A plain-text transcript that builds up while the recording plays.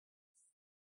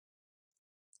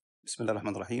Bismillah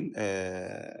ar-Rahman ar-Rahim.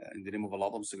 In the name of Allah,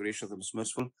 the most gracious, the most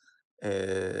merciful.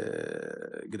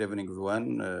 Good evening,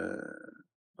 everyone.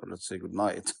 Or let's say good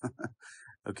night.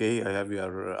 Okay,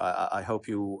 I hope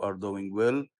you are doing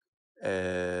well.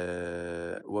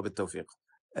 وبالتوفيق.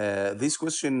 This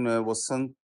question was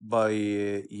sent by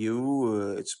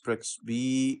you. It's Prex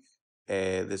B,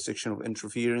 the section of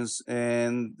interference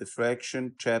and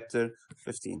diffraction, chapter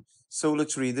 15. So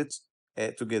let's read it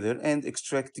together and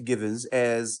extract givens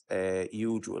as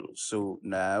usual. So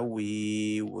now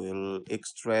we will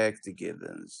extract the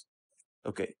givens.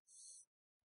 Okay.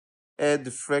 A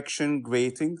diffraction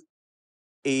grating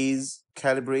is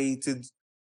calibrated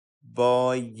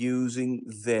by using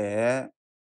the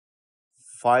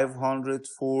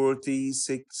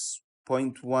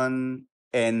 546.1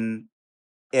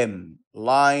 nm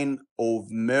line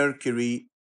of mercury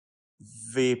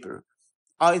vapor.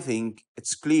 I think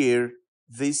it's clear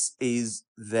this is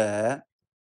the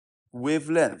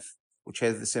wavelength, which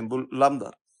has the symbol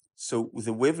lambda. So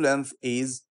the wavelength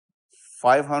is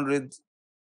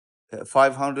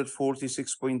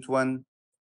 546.1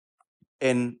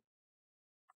 nm.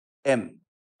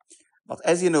 But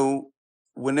as you know,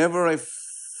 whenever I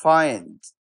find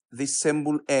this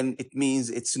symbol n, it means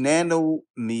it's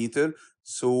nanometer.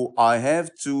 So I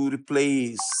have to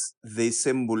replace the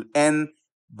symbol n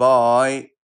by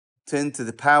 10 to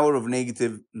the power of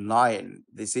negative 9.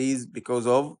 This is because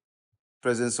of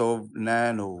presence of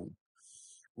nano.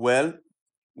 Well,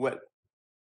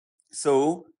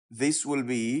 so this will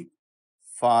be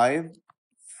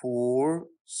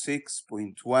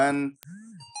 546.1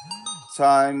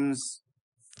 times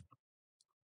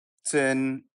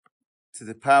 10 to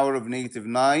the power of negative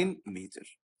 9 meter.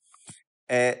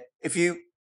 If you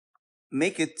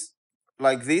make it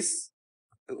like this,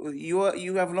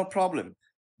 you have no problem.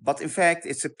 But in fact,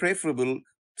 it's preferable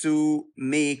to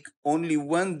make only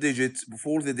one digit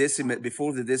before the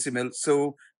decimal.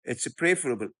 So it's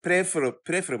preferable.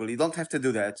 You don't have to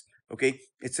do that. Okay,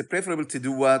 it's preferable to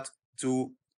do what?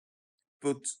 To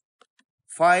put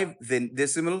 5 then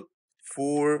decimal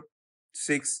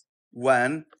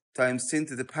 461 times 10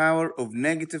 to the power of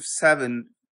negative 7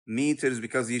 meters,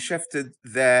 because you shifted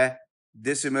the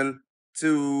decimal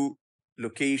two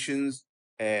locations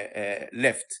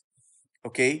left.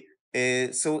 Okay,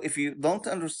 so if you don't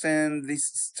understand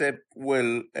this step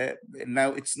well,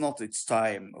 now it's not its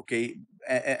time. Okay,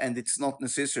 and it's not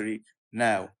necessary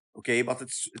now. Okay, but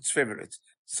it's favorite.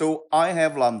 So I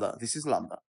have lambda. This is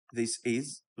lambda. This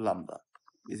is lambda.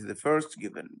 This is the first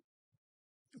given.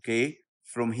 Okay,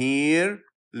 from here,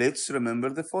 let's remember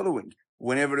the following.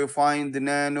 Whenever you find the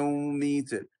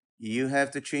nanometer, you have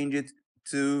to change it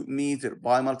to meter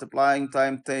by multiplying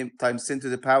times 10 to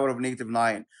the power of negative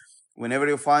 9. Whenever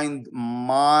you find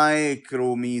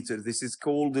micrometer, this is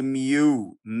called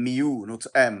mu, not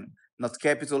m, not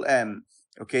capital M,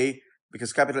 okay?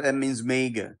 Because capital M means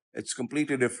mega. It's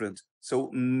completely different. So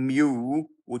mu,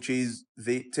 which is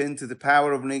the 10 to the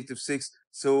power of negative 6.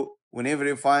 So whenever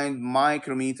you find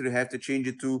micrometer, you have to change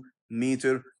it to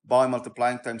meter by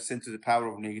multiplying times 10 to the power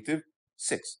of negative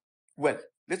 6. Well,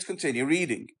 let's continue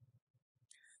reading.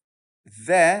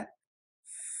 The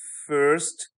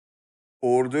first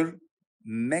order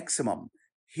maximum.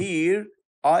 Here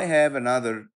I have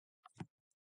another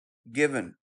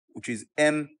given, which is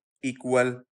m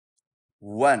equal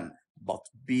 1. But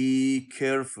be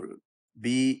careful.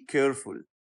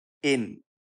 In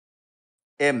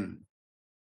m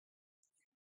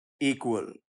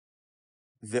equal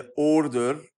the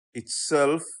order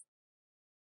itself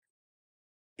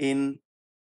in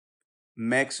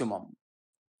maximum.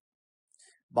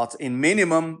 But in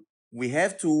minimum, we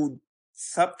have to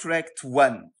subtract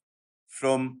 1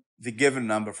 from the given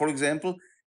number. For example,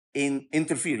 in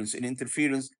interference,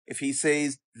 if he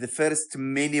says the first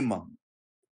minimum,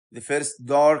 the first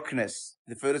darkness,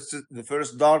 the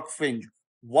first dark fringe,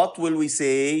 what will we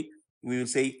say? We will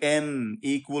say m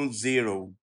equals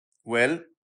 0. Well,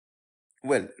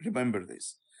 remember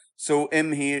this. So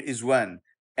m here is 1.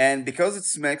 And because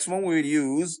it's maximum, we will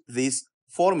use this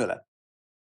formula.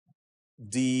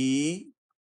 D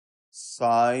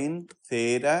sine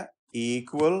theta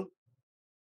equal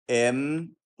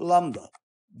m lambda.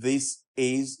 This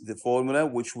is the formula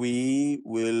which we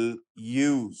will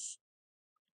use.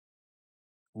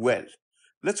 Well,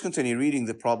 let's continue reading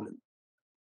the problem.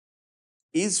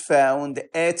 Is found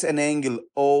at an angle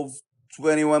of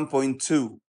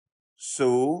 21.2.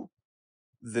 So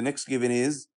the next given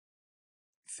is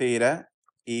theta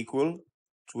equal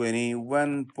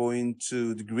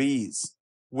 21.2 degrees.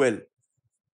 Well,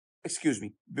 excuse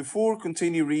me, before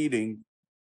continue reading,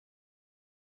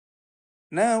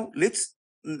 now let's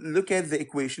look at the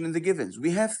equation in the givens.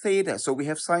 We have theta, so we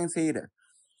have sine theta.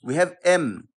 We have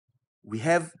m, we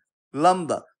have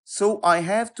lambda. So I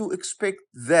have to expect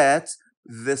that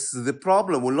the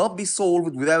problem will not be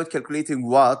solved without calculating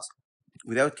what?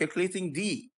 Without calculating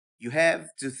d. You have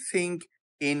to think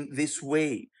in this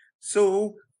way.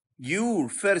 So your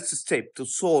first step to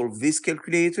solve this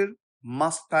calculator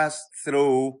must pass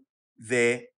through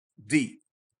the d.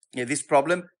 This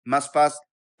problem must pass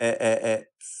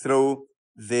through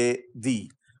the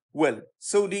d. Well,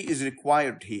 so d is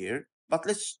required here, but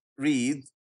let's read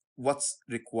what's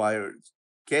required.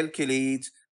 Calculate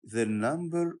the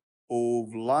number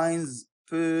of lines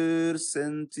per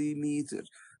centimeter,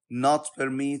 not per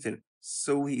meter.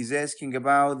 So he's asking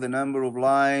about the number of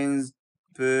lines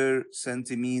per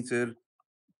centimeter,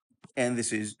 and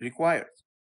this is required.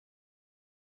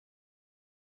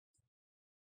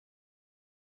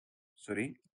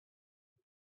 Sorry.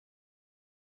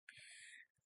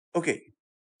 Okay,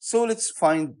 so let's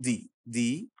find d.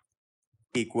 d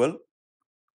equal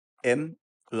m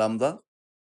lambda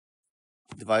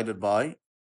divided by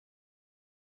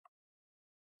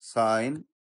sine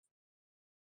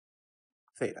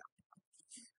theta.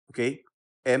 Okay,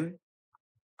 m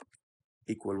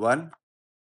equal 1,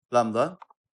 lambda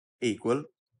equal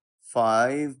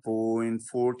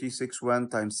 5.461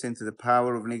 times 10 to the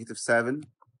power of negative 7.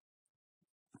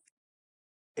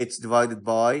 It's divided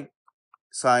by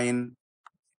sine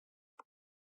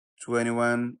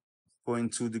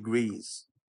 21.2 degrees.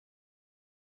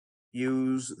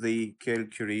 Use the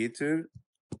calculator.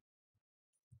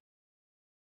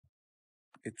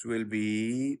 It will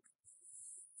be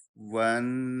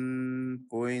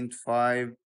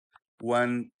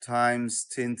 1.51 times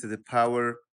 10 to the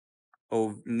power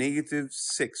of negative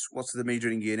 6. What's the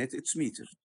measuring unit? It's meter.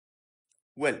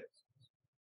 Well,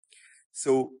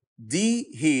 so D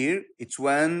here, it's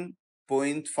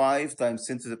 1.5 times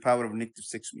 10 to the power of negative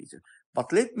 6 meter.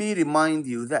 But let me remind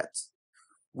you that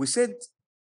we said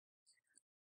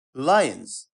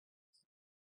lines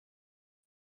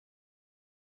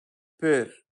per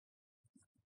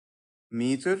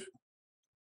meter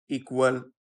equal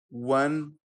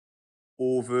 1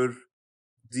 over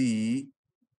D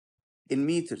in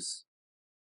meters.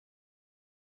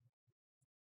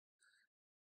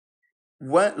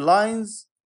 Lines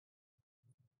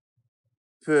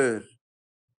per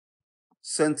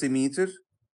centimeter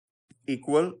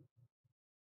equal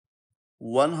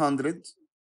 100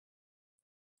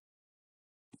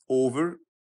 over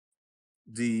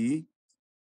D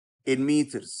in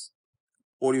meters.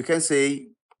 Or you can say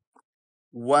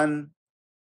 1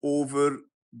 over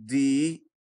D,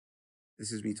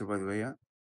 this is meter by the way, yeah?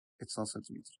 It's not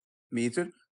centimeter.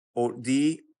 Meter, or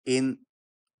D in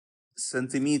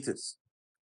centimeters.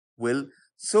 Well,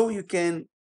 so you can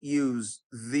use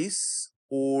this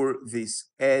or this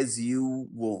as you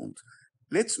want.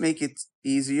 Let's make it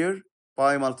easier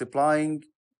by multiplying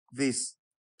this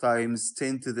times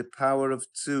 10 to the power of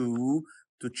 2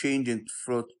 to change it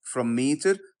from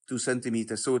meter to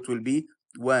centimeter. So it will be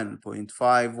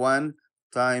 1.51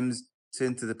 times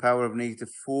 10 to the power of negative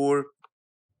 4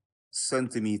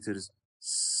 centimeters.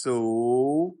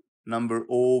 So number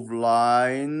of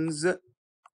lines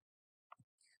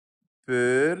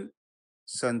per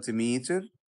centimeter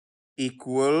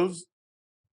equals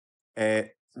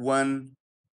 1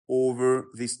 over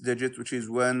this digit, which is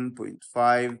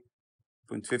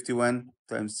 1.5.51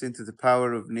 times 10 to the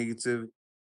power of negative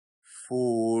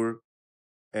 4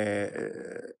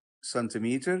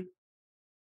 centimeter.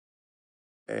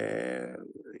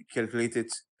 Calculate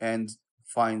it and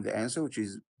find the answer, which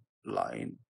is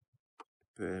line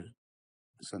per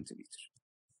centimeter.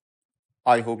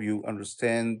 I hope you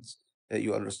understand,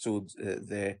 you understood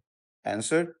the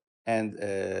answer. And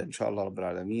إن شاء الله رب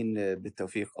العالمين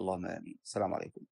بالتوفيق اللهم آمين. السلام عليكم.